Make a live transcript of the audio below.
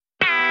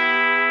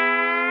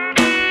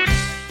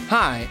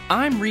Hi,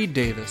 I'm Reed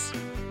Davis.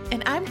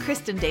 And I'm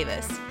Kristen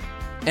Davis.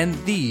 And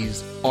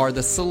these are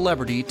the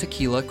Celebrity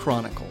Tequila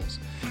Chronicles.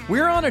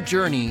 We're on a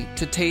journey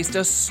to taste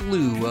a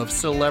slew of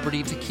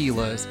celebrity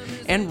tequilas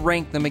and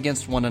rank them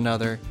against one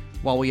another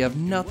while we have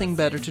nothing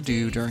better to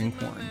do during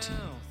quarantine.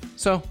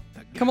 So,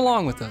 come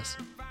along with us.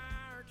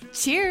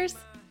 Cheers!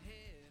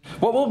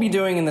 What we'll be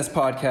doing in this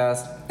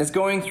podcast is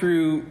going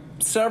through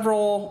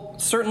several,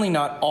 certainly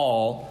not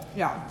all,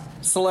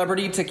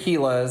 celebrity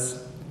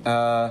tequilas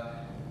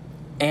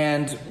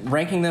and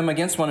ranking them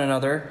against one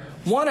another.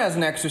 One, as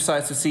an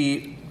exercise to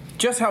see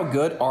just how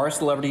good are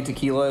celebrity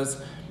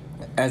tequilas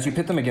as you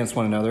pit them against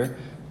one another.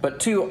 But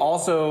two,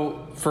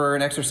 also for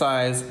an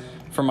exercise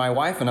for my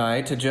wife and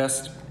I to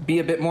just be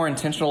a bit more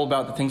intentional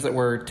about the things that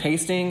we're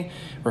tasting,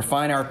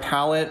 refine our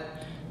palate,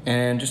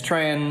 and just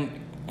try and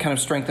kind of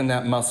strengthen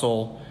that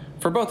muscle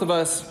for both of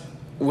us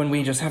when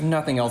we just have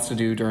nothing else to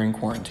do during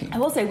quarantine. I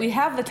will say, we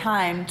have the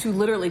time to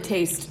literally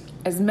taste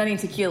as many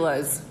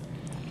tequilas.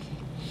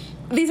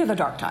 These are the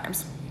dark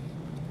times.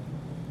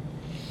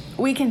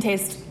 We can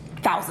taste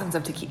thousands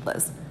of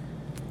tequilas.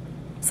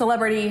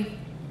 Celebrity,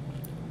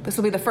 this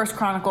will be the first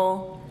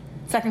chronicle,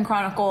 second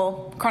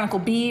chronicle, Chronicle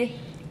B,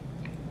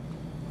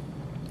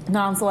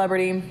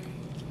 non-celebrity.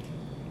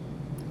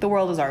 The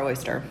world is our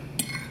oyster.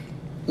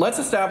 Let's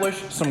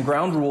establish some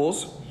ground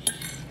rules,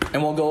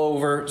 and we'll go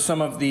over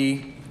some of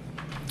the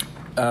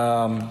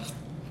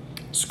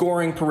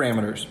scoring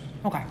parameters.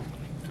 Okay.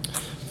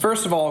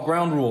 First of all,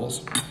 ground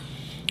rules.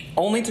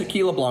 Only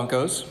tequila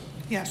blancos.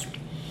 Yes.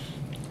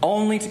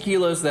 Only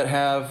tequilas that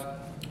have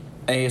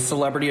a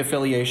celebrity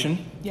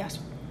affiliation. Yes.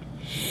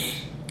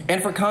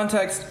 And for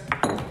context,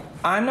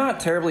 I'm not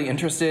terribly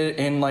interested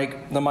in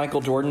like the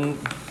Michael Jordan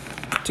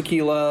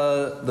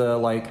tequila, the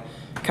like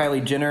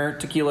Kylie Jenner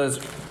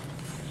tequilas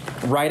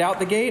right out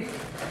the gate.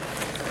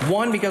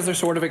 One, because they're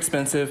sort of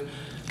expensive,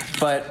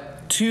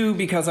 but two,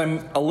 because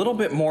I'm a little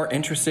bit more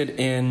interested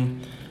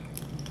in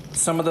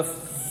some of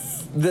the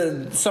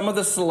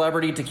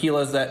celebrity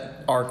tequilas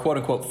that are quote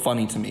unquote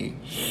funny to me.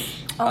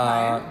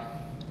 Okay.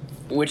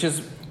 Which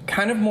is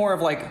kind of more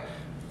of like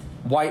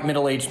white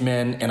middle-aged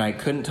men, and I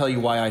couldn't tell you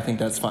why I think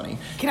that's funny.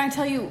 Can I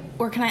tell you,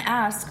 or can I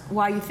ask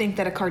why you think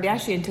that a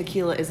Kardashian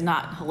tequila is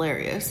not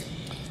hilarious?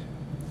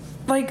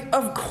 Like,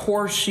 of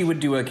course she would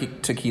do a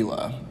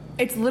tequila.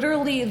 It's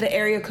literally the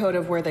area code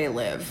of where they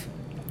live.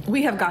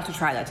 We have got to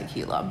try that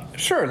tequila.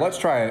 Sure, let's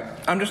try it.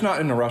 I'm just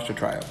not in a rush to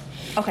try it.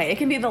 Okay, it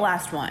can be the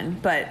last one,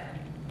 but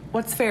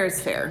what's fair is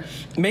fair.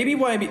 Maybe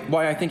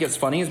why I think it's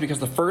funny is because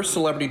the first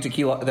celebrity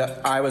tequila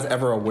that I was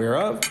ever aware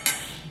of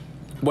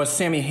was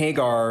Sammy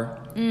Hagar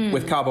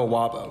with Cabo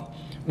Wabo,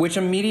 which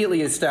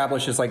immediately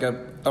establishes like a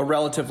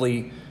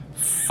relatively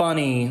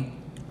funny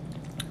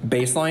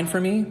baseline for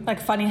me.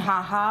 Like funny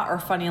haha or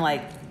funny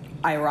like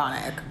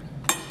ironic?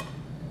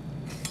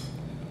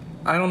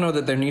 I don't know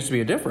that there needs to be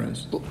a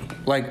difference.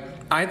 Like,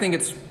 I think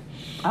it's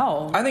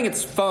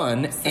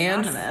fun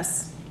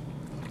synonymous.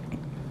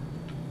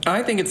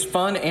 I think it's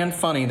fun and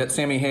funny that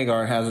Sammy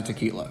Hagar has a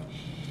tequila.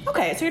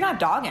 Okay, so you're not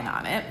dogging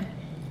on it.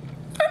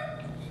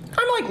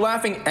 I'm like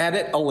laughing at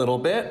it a little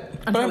bit.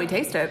 Until we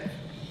taste it.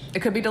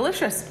 It could be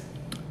delicious.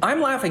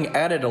 I'm laughing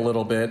at it a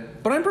little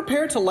bit, but I'm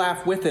prepared to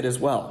laugh with it as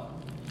well.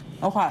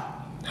 Okay.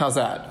 How's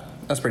that?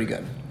 That's pretty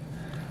good.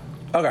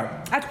 Okay.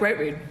 That's great,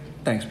 Reed.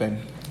 Thanks, babe.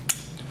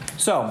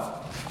 So,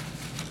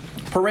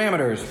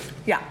 parameters.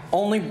 Yeah.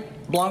 Only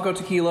Blanco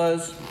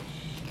tequilas,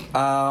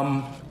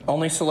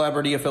 only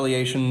celebrity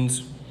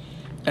affiliations.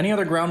 Any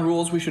other ground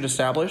rules we should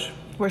establish?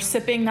 We're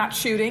sipping, not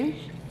shooting.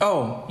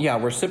 Oh, yeah,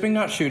 we're sipping,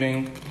 not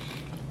shooting.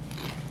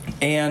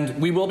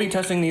 And we will be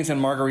testing these in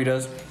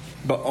margaritas,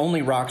 but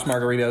only rocks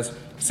margaritas.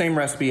 Same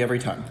recipe every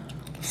time.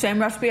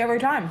 Same recipe every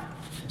time.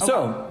 Okay.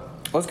 So,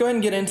 let's go ahead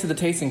and get into the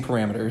tasting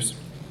parameters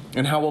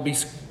and how we'll be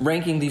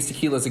ranking these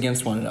tequilas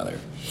against one another.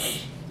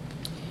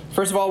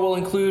 First of all, we'll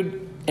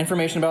include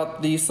information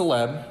about the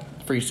celeb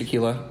for each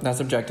tequila. That's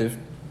objective.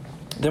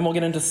 Then we'll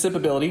get into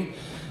sippability,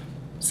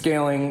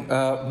 scaling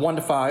 1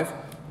 to 5.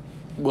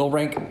 We'll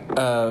rank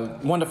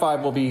 1 to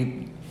 5 will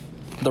be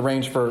the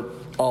range for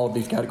all of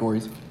these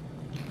categories.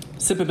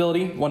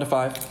 Sippability, 1 to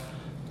 5.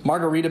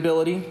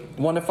 Margaritability,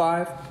 1 to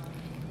 5.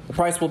 The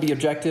price will be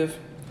objective.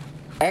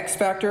 X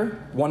factor,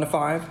 1 to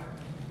 5.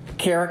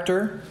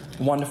 Character,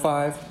 1 to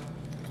 5.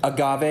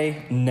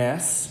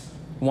 Agave-ness,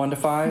 1 to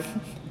 5.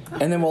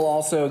 And then we'll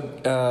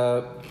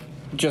also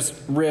just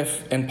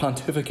riff and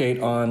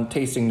pontificate on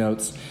tasting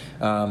notes,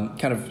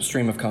 kind of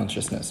stream of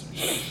consciousness.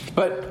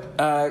 But,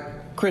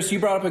 Chris, you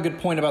brought up a good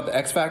point about the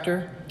X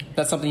factor.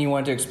 That's something you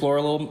wanted to explore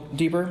a little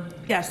deeper?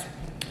 Yes.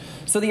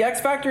 So the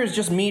X factor is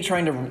just me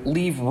trying to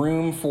leave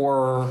room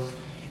for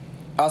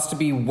us to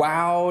be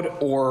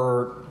wowed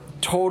or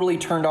totally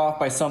turned off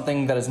by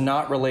something that is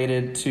not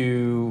related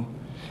to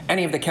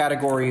any of the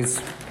categories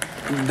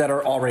that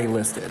are already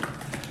listed.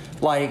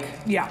 Like,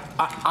 yeah,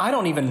 I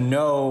don't even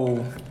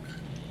know.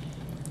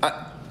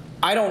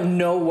 I don't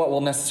know what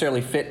will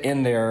necessarily fit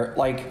in there.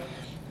 Like,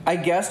 I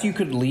guess you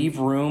could leave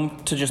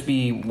room to just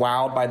be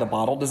wowed by the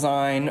bottle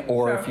design,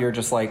 or Sure. if you're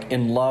just like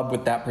in love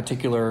with that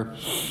particular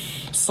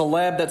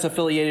celeb that's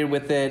affiliated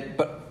with it,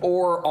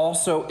 or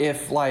also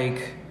if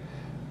like,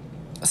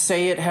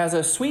 say it has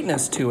a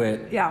sweetness to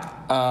it,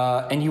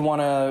 and you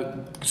want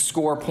to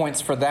score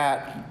points for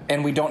that,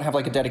 and we don't have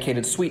like a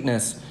dedicated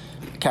sweetness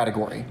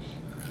category,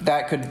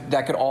 that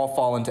could all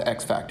fall into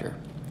X Factor.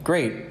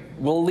 Great.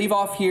 We'll leave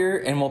off here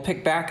and we'll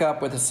pick back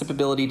up with a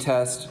sipability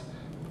test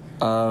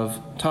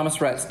of Thomas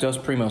Rhett's Dos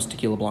Primos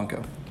Tequila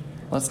Blanco.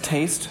 Let's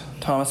taste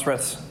Thomas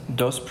Rhett's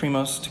Dos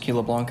Primos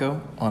Tequila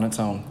Blanco on its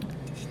own.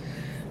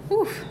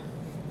 Oof.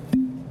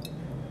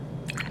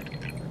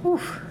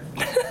 Oof.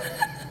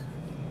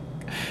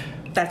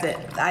 That's it.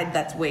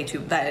 That's way too.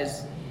 That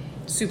is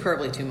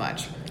superbly too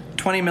much.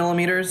 20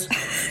 millimeters,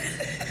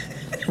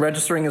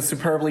 registering as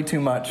superbly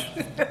too much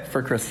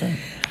for Kristen.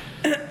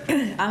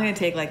 I'm gonna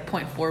take like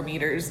 0.4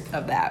 meters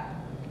of that.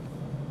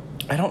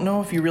 I don't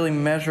know if you really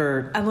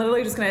measure I'm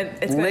literally just gonna.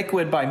 It's gonna,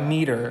 liquid by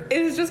meter.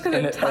 It is just gonna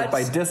and touch. like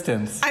by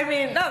distance. I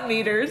mean, not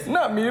meters.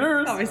 Not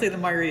meters. Obviously, the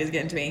margarita is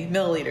getting to me.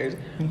 Milliliters.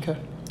 Okay.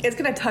 It's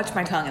gonna touch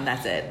my tongue, and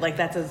that's it. Like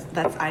that's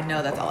I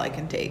know that's all I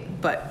can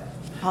take, but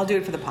I'll do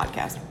it for the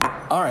podcast.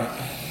 All right.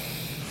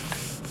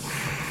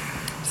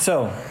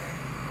 So,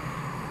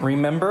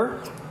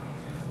 remember,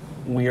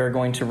 we are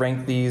going to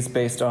rank these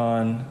based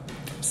on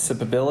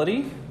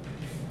sipability,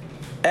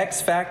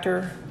 X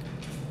factor,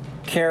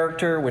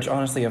 character, which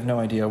honestly I have no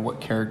idea what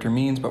character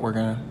means, but we're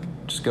going to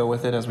just go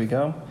with it as we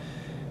go,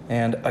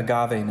 and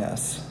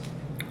agave-ness.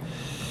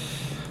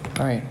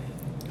 All right.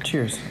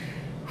 Cheers.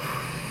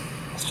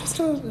 It's just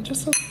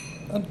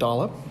a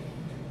dollop.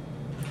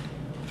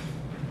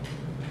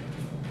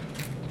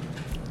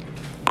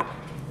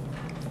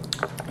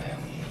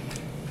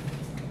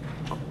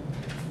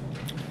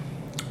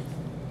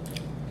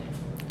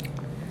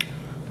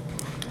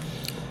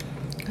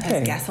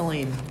 That's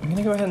gasoline. I'm going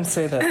to go ahead and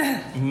say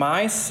that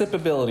my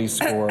sipability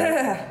score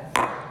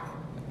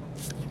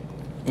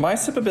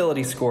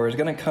is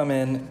going to come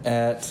in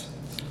at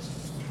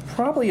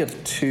probably a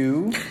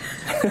 2.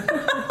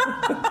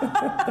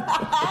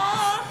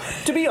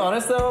 To be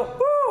honest,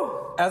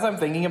 though, as I'm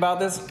thinking about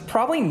this,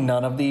 probably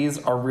none of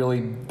these are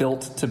really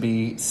built to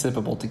be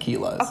sippable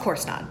tequilas. Of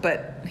course not,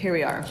 but here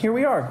we are. Here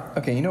we are.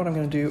 Okay, you know what I'm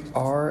going to do?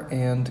 R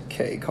and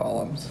K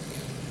columns.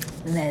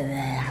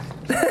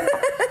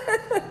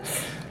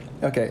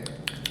 Okay,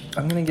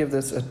 I'm going to give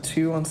this a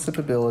 2 on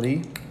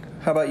sipability.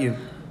 How about you?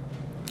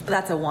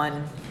 That's a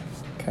 1.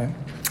 Okay.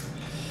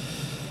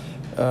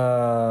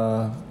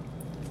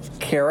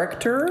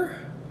 Character?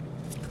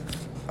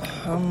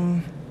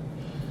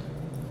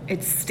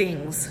 It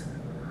stings.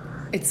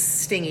 It's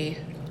stingy.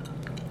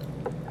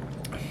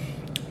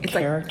 It's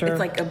Character? it's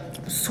like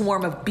a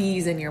swarm of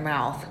bees in your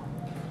mouth.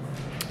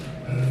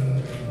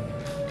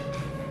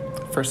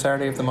 First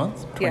Saturday of the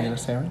month? 20th Yeah.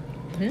 Saturday?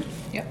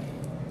 Yep.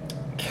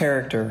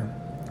 Character.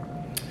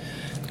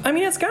 I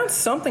mean, it's got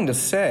something to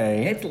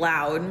say. It's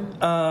loud.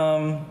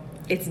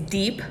 It's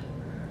deep.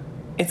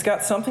 It's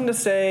got something to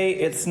say.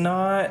 It's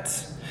not...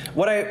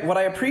 What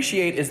I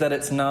appreciate is that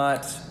it's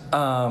not...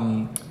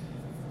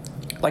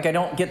 like, I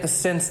don't get the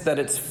sense that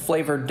it's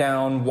flavored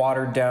down,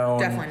 watered down.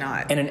 Definitely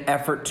not. In an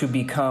effort to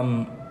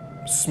become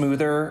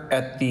smoother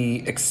at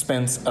the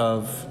expense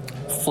of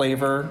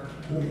flavor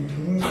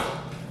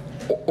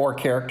or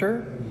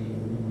character.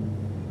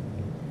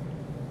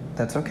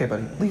 That's okay,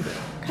 buddy. Leave it.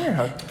 Come here,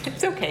 Hug.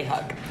 It's okay,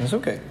 Hug. It's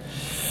okay.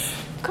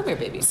 Come here,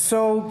 baby.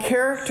 So,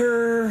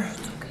 character...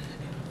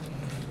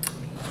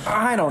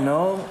 I don't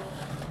know.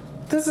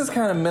 This is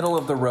kind of middle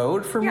of the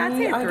road for Yeah, I'd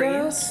me, say a I 3.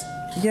 guess.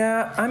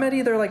 Yeah, I'm at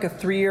either like a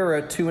 3 or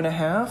a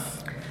 2.5.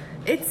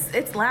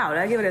 It's loud.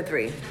 I give it a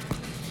 3.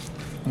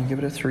 I'll give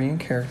it a 3 in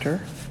character.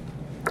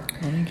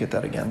 Let me get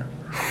that again.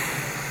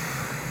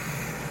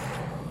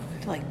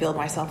 To like build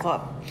myself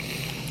up.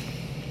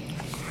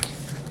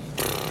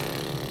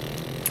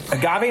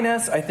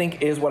 Agave-ness, I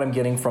think, is what I'm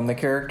getting from the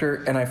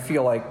character, and I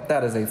feel like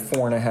that is a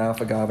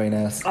 4.5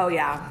 agave-ness. Oh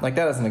yeah. Like,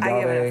 that is an agave. I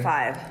give it a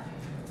 5.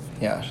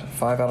 Yeah,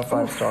 5 out of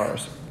 5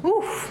 stars.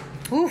 Oof.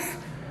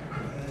 Oof.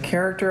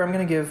 Character, I'm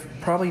going to give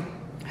probably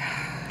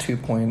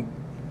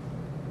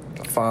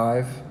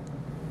 2.5.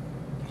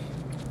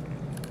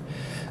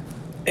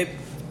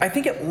 I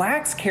think it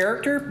lacks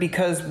character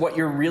because what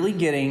you're really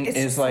getting It's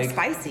is just so like...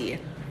 spicy.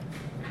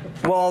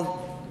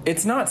 Well,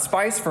 it's not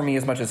spice for me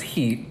as much as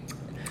heat.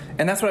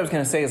 And that's what I was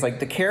going to say is like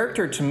the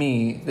character to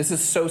me, this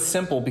is so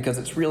simple because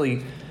it's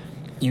really,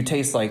 you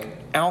taste like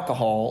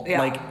alcohol, Yeah.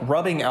 like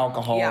rubbing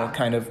alcohol Yeah.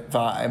 kind of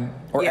vibe.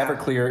 Or Yeah.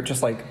 Everclear,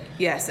 just like,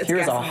 Yes, it's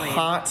here's gasoline. a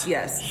hot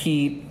Yes.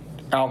 heat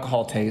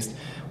alcohol taste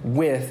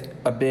with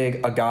a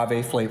big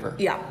agave flavor.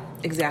 Yeah,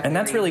 exactly. And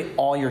that's Reed. really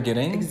all you're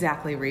getting.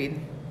 Exactly, Reed.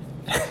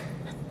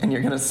 And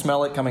you're going to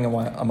smell it coming a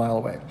mile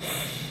away.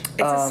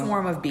 It's a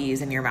swarm of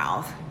bees in your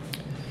mouth.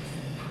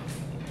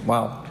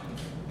 Wow.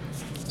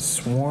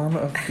 Swarm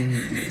of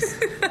bees.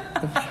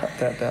 Shut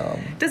that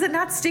down. Does it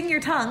not sting your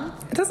tongue?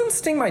 It doesn't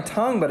sting my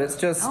tongue, but it's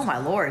just... Oh my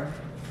lord.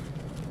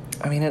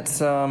 I mean, it's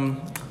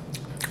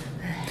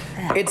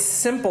It's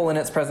simple in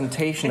its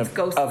presentation It's of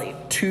ghostly.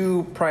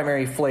 2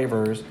 primary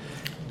flavors,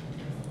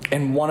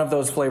 and one of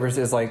those flavors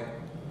is like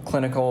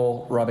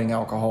clinical rubbing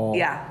alcohol.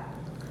 Yeah,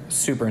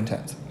 Super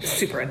intense.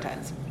 super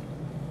intense.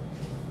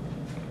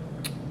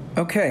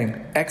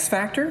 Okay, X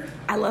Factor.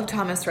 I love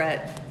Thomas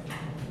Rhett.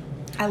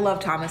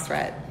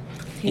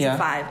 He's Yeah. a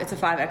 5. It's a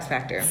 5 X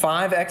Factor.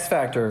 5 X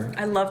Factor.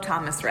 I love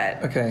Thomas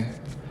Rhett. Okay.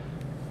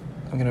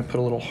 I'm gonna put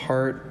a little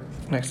heart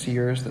next to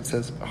yours that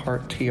says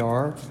heart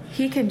TR.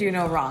 He can do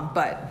no wrong,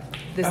 but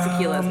this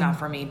tequila is not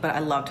for me, but I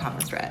love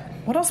Thomas Rhett.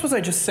 What else was I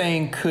just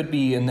saying could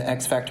be in the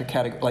X Factor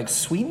category? Like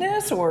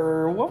sweetness,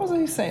 or what was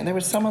I saying? There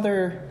was some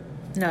other.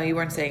 No, you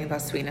weren't saying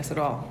about sweetness at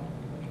all.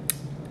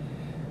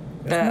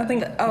 There's nothing.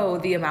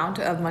 The amount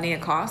of money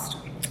it cost?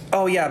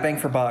 Oh yeah, bang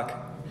for buck.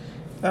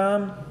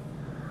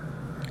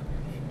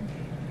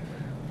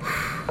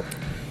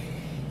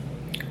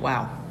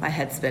 Wow, my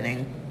head's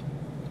spinning.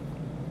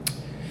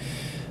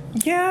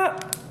 Yeah,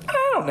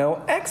 I don't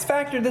know. X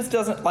Factor. This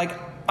doesn't like.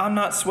 I'm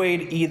not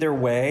swayed either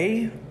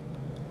way.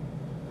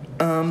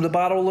 The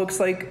bottle looks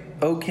like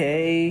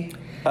okay.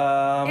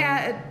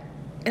 Yeah,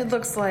 it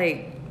looks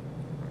like.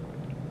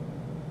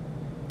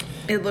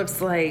 It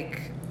looks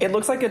like. It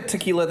looks like a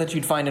tequila that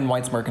you'd find in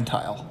White's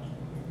Mercantile,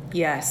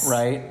 Yes.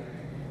 right?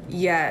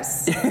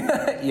 Yes.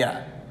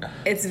 Yeah.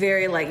 It's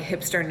very like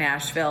hipster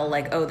Nashville,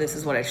 like, oh, this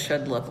is what it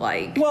should look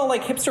like. Well,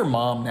 like hipster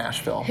mom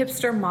Nashville.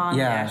 Hipster mom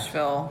Yeah.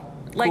 Nashville.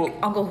 Like Cool.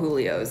 Uncle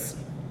Julio's.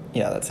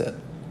 Yeah, that's it.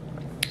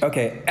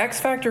 Okay, X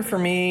Factor for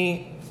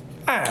me,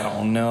 I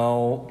don't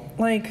know.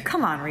 Like,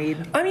 Come on, Reed.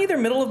 I'm either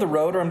middle of the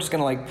road or I'm just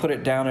gonna like put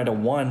it down at a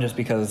 1 just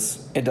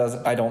because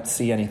I don't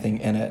see anything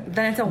in it.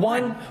 Then it's a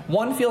 1.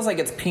 1 feels like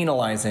it's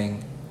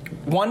penalizing.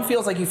 1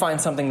 feels like you find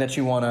something that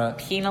you wanna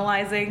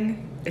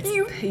Penalizing.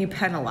 You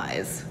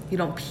penalize. You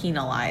don't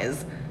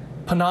penalize.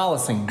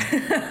 penalizing,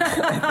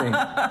 I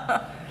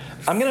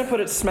think. I'm gonna put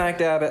it smack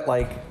dab at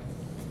like,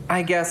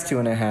 I guess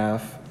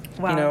 2.5.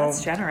 Wow, you know,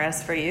 that's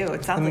generous for you.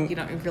 It sounds like you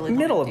don't really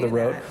middle want of to the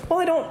do road. that.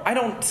 Well, I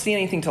don't see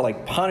anything to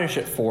like punish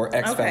it for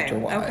X Factor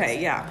wise.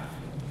 Okay, yeah.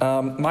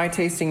 My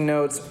tasting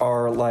notes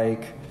are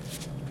like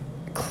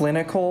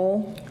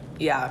clinical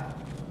Yeah.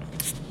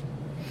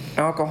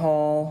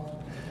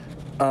 alcohol,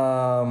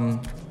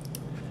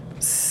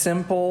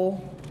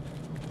 simple,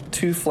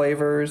 2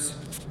 flavors,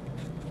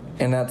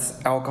 and that's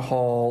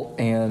alcohol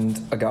and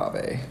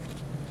agave.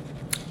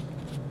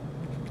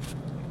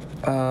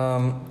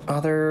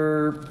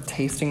 Other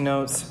tasting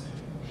notes.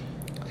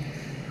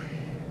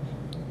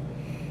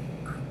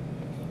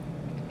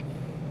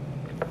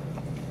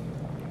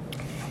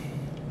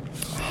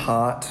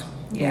 Hot,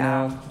 Yeah.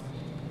 you know.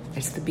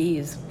 It's the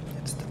bees.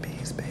 It's the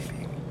bees,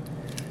 baby.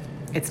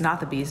 It's not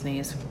the bee's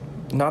knees.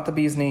 Not the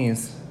bee's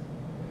knees.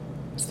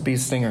 It's the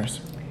bee's stingers.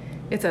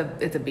 It's a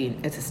bee.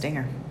 It's a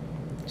stinger.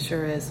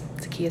 Sure is.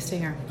 It's a Kia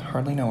Stinger.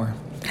 Hardly know her.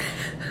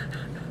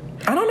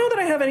 I don't know that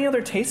I have any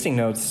other tasting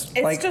notes.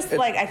 It's just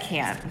like I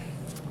can't.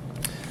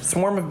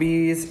 Swarm of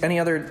bees. Any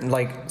other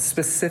like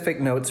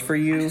specific notes for I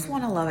you? just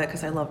want to love it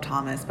because I love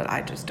Thomas, but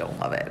I just don't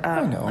love it.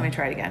 I know. Let me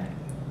try it again.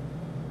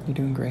 You're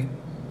doing great.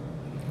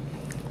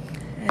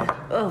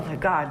 Oh my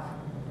God.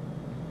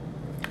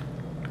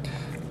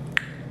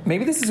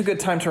 Maybe this is a good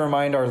time to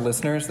remind our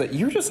listeners that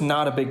you're just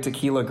not a big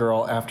tequila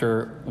girl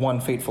after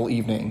one fateful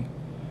evening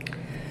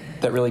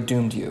that really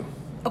doomed you.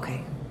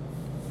 Okay.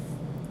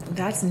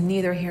 That's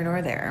neither here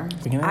nor there.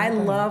 You know, I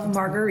love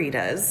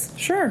margaritas.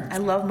 Sure. I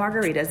love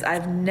margaritas.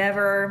 I've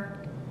never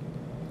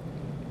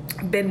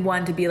been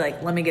one to be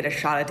like, let me get a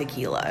shot of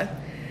tequila.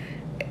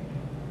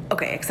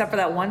 Okay, except for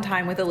that one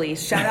time with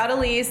Elise. Shout out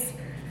Elise.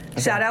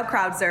 Okay. Shout out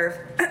Crowd Surf.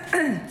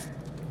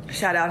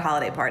 Shout out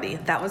Holiday Party.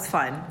 That was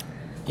fun.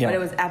 Yeah. But it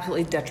was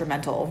absolutely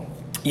detrimental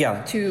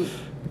Yeah. to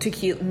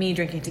tequila, me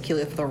drinking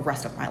tequila for the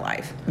rest of my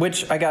life.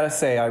 Which I gotta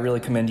say, I really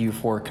commend you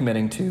for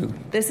committing to,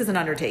 This is an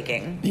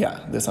undertaking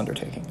this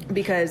undertaking.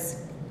 because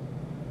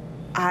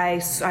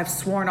I've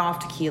sworn off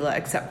tequila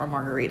except for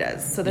margaritas.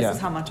 So this Yeah. is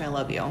how much I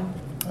love you.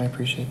 I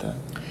appreciate that.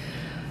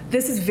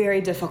 This is very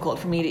difficult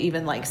for me to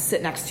even like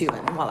sit next to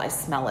it while I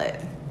smell it.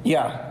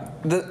 Yeah.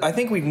 I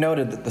think we've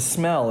noted that the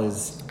smell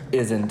is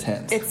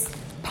intense. It's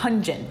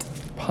pungent.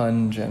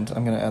 Pungent.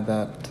 I'm gonna add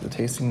that to the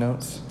tasting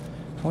notes.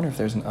 I wonder if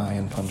there's an I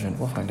in pungent.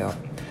 We'll find out.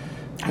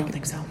 I don't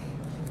think so.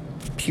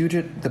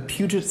 The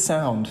Puget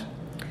Sound.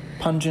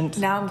 Pungent.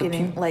 Now I'm the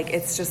getting like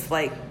it's just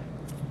like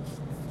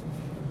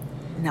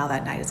now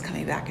that night is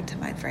coming back into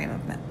my frame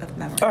of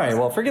memory. All right,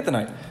 well, forget the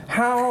night.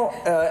 How,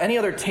 any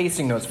other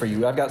tasting notes for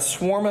you? I've got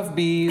swarm of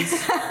bees.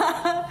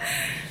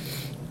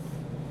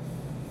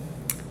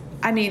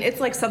 I mean, it's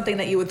like something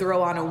that you would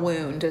throw on a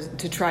wound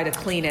to try to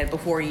clean it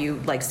before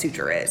you like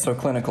suture it. So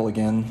clinical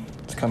again.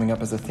 It's coming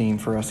up as a theme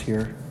for us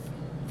here.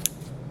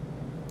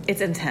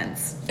 It's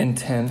intense.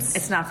 Intense.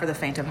 It's not for the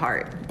faint of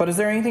heart. But is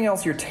there anything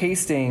else you're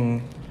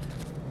tasting?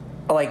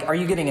 Like, are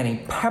you getting any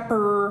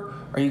pepper?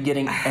 Are you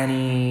getting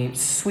any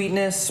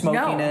sweetness,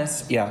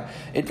 smokiness? Yeah.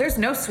 There's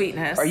no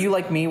sweetness. Are you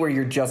like me where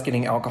you're just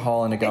getting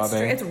alcohol and agave?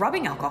 It's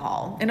rubbing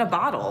alcohol in a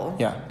bottle.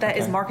 Yeah, That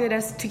is okay. marketed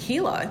as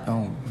tequila.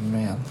 Oh,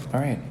 man. All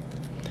right.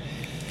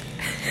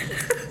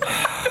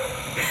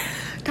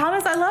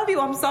 Thomas, I love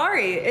you. I'm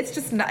sorry. It's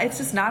just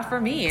not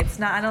for me. It's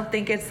not. I don't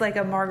think it's like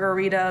a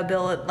margarita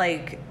bill.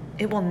 Like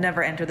it will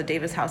never enter the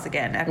Davis house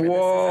again after this is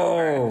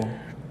over.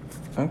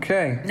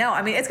 Okay. No,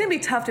 I mean it's gonna be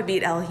tough to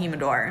beat El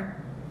Jimador.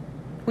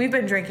 We've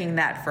been drinking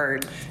that for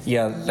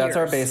that's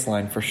our years.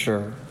 baseline for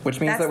sure. Which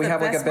means That's that we the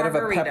have like a best bit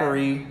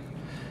margarita.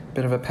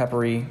 of a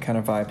peppery kind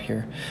of vibe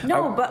here.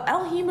 No, but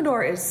El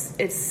Jimador is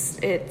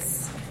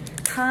it's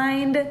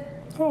kind.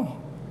 Oh.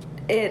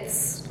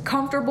 It's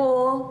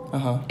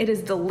comfortable. It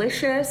is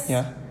delicious.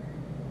 Yeah.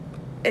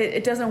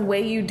 It doesn't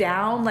weigh you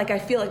down. Like I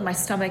feel like my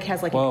stomach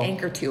has like Whoa. an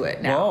anchor to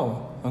it now.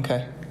 Whoa.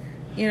 Okay.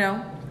 You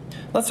know.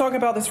 Let's talk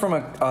about this from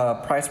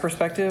a price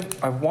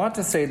perspective. I want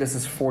to say this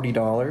is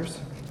 $40.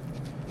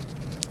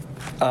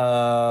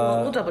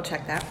 We'll double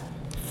check that.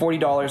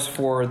 $40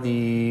 for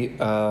the,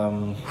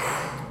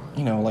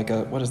 like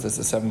what is this,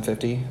 a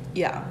 750?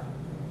 Yeah.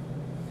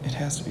 It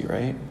has to be,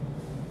 right?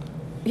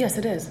 Yes,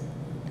 it is.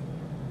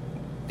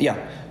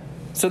 Yeah.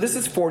 So this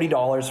is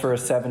 $40 for a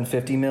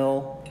 750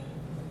 mil.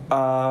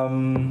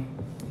 Don't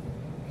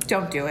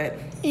do it.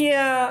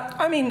 Yeah,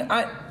 I mean,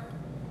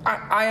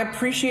 I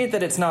appreciate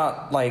that it's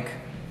not like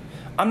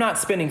I'm not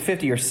spending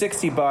 $50 or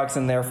 $60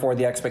 and therefore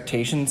the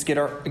expectations get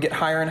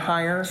higher and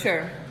higher.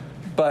 Sure.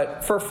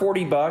 But for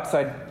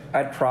 $40,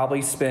 I'd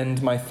probably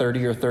spend my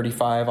 30 or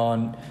 35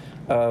 on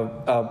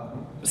a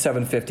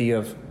 750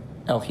 of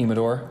El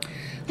Jimador.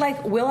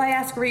 Like, will I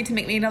ask Reed to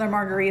make me another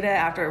margarita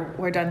after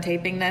we're done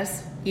taping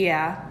this?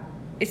 Yeah.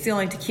 It's the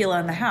only tequila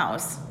in the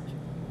house.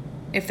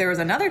 If there was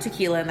another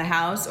tequila in the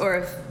house, or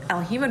if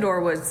El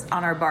Jimador was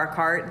on our bar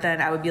cart,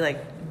 then I would be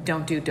like,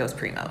 don't do Dos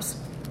Primos.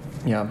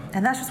 Yeah.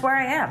 And that's just where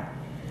I am.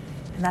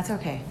 And that's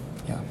okay.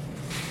 Yeah.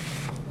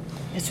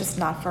 It's just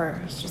not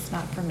for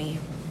me.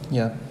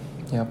 Yeah.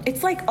 Yeah.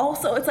 It's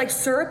like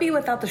syrupy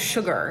without the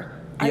sugar.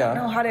 I Yeah.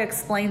 don't know how to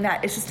explain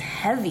that. It's just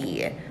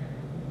heavy.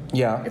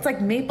 Yeah. It's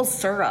like maple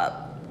syrup,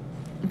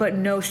 but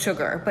no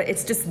sugar. But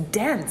it's just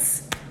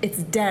dense.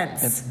 It's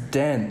dense. It's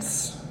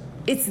dense.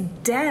 It's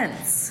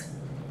dense.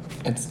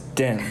 It's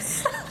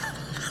dense.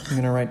 I'm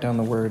gonna write down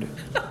the word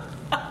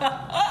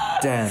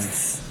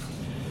dense.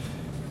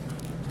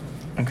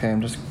 Okay,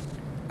 I'm just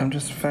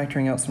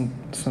factoring out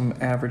some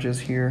averages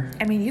here.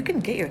 I mean, you can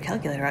get your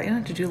calculator out. You don't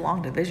have to do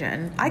long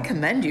division. I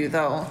commend you,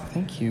 though.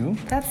 Thank you.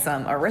 That's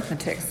some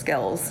arithmetic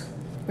skills.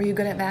 Were you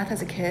good at math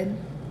as a kid?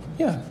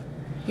 Yeah.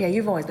 Yeah,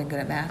 you've always been good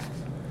at math.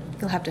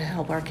 You'll have to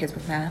help our kids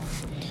with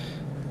math.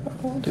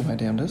 I'll do my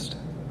damnedest.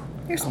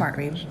 You're smart,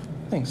 Reed.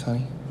 Thanks,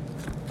 honey.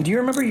 Do you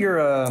remember your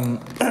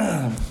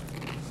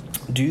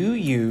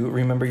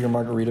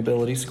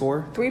margaritability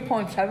score?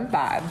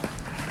 3.75.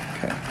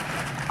 Okay.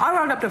 I'll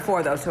round up to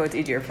 4, though, so it's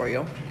easier for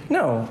you.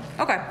 No.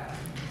 Okay.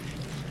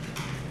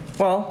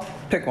 Well,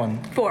 pick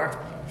one. 4.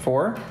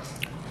 4?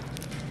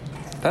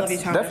 Love you,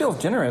 Thomas. That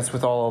feels generous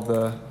with all of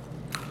the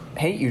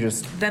hate you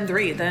just... Then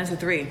 3. Then it's a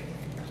 3.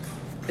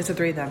 It's a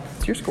 3, then.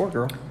 It's your score,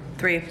 girl.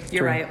 3. You're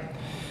 3. right.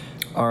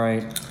 All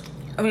right.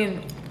 I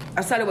mean,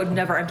 I said it would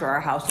never enter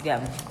our house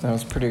again. That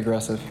was pretty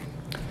aggressive.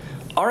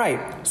 All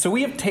right, so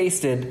we have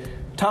tasted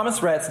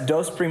Thomas Rhett's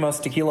Dos Primos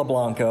Tequila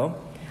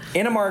Blanco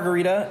in a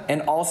margarita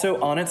and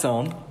also on its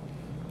own.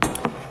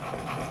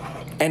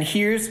 And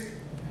here's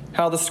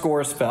how the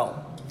scores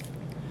fell.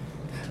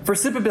 For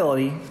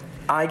sippability,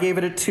 I gave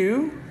it a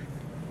 2.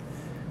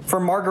 For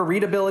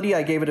margaritability,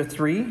 I gave it a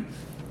 3.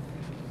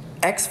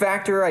 X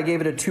Factor, I gave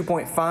it a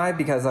 2.5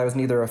 because I was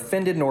neither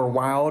offended nor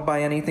wowed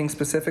by anything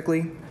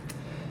specifically.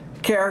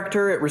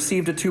 Character, it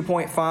received a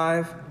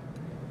 2.5.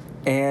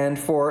 And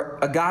for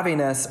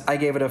agaveness, I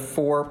gave it a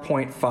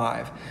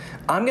 4.5.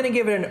 I'm going to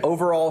give it an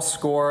overall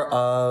score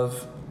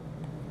of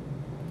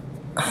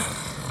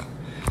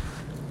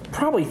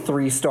probably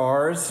 3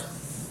 stars.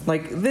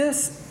 Like,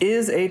 this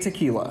is a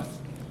tequila.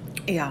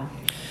 Yeah.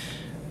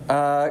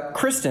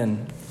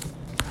 Kristen,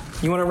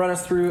 you want to run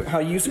us through how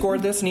you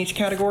scored this in each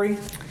category?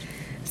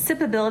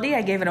 Sippability,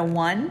 I gave it a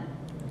 1.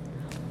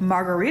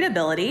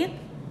 Margaritability,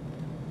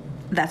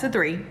 that's a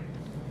 3.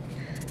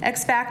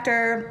 X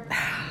Factor,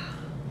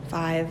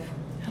 5.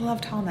 I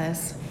love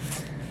Thomas.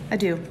 I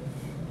do.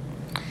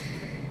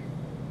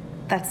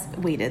 That's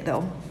weighted,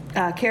 though.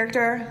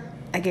 Character,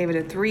 I gave it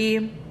a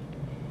 3.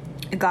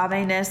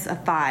 Agaveness, a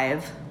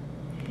 5.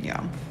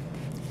 Yeah.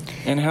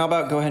 And how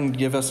about go ahead and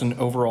give us an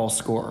overall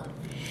score?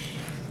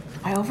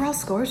 My overall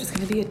score is just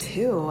going to be a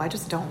 2. I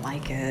just don't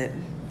like it.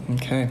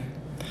 Okay.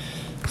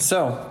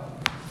 So,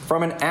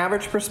 from an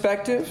average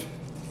perspective,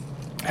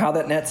 how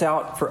that nets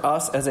out for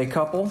us as a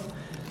couple,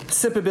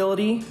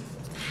 sippability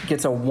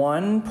gets a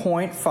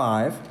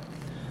 1.5.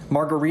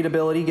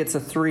 Margaritability gets a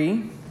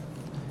 3.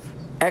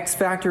 X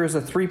Factor is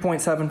a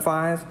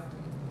 3.75.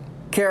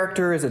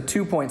 Character is a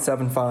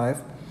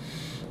 2.75.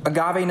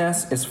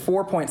 Agaveness is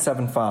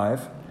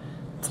 4.75.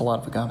 It's a lot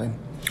of agave.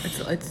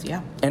 It's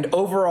yeah. And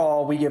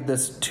overall, we give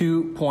this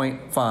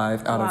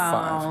 2.5 out of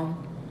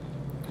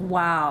 5.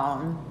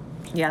 Wow.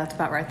 Yeah, that's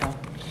about right, though.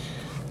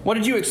 What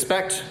did you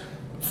expect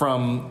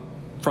from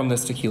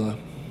this tequila?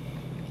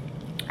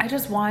 I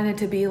just wanted it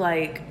to be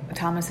like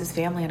Thomas's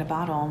family in a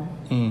bottle.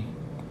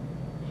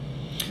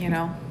 you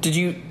know. Did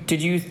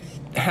you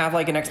have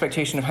like an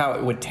expectation of how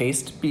it would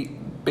taste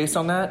based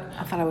on that?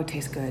 I thought it would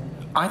taste good.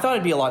 I thought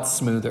it'd be a lot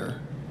smoother.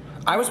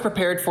 I was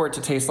prepared for it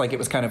to taste like it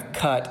was kind of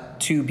cut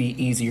to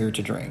be easier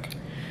to drink.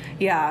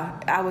 Yeah,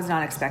 I was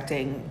not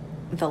expecting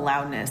the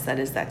loudness that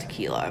is that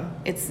tequila.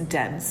 It's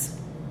dense.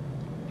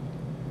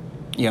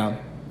 Yeah.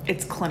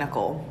 It's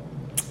clinical.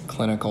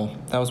 Clinical.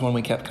 That was one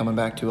we kept coming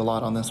back to a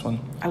lot on this one.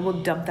 I will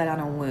dump that on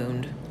a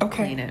wound.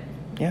 Okay. Clean it.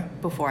 Yeah.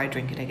 Before I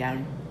drink it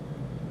again.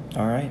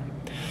 All right.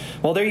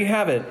 Well, there you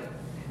have it.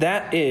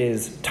 That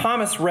is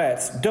Thomas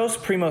Rhett's Dos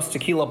Primos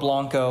Tequila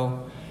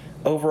Blanco.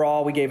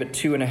 Overall, we gave it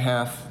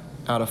 2.5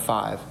 out of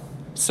 5.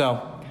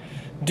 So,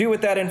 do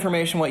with that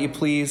information what you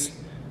please.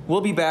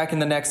 We'll be back in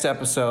the next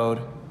episode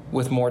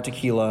with more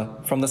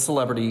tequila from the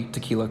Celebrity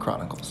Tequila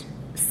Chronicles.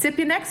 Sip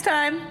you next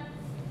time.